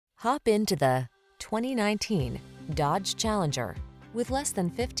Hop into the 2019 Dodge Challenger. With less than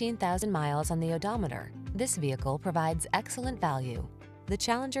 15,000 miles on the odometer, this vehicle provides excellent value. The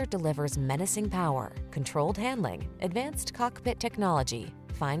Challenger delivers menacing power, controlled handling, advanced cockpit technology,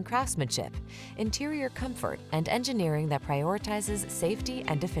 fine craftsmanship, interior comfort, and engineering that prioritizes safety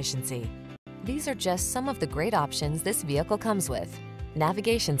and efficiency. These are just some of the great options this vehicle comes with: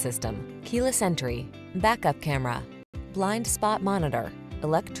 navigation system, keyless entry, backup camera, blind spot monitor,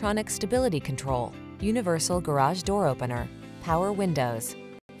 electronic stability control, universal garage door opener, power windows,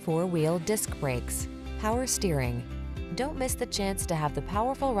 four-wheel disc brakes, power steering. Don't miss the chance to have the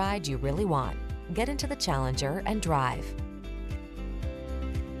powerful ride you really want. Get into the Challenger and drive.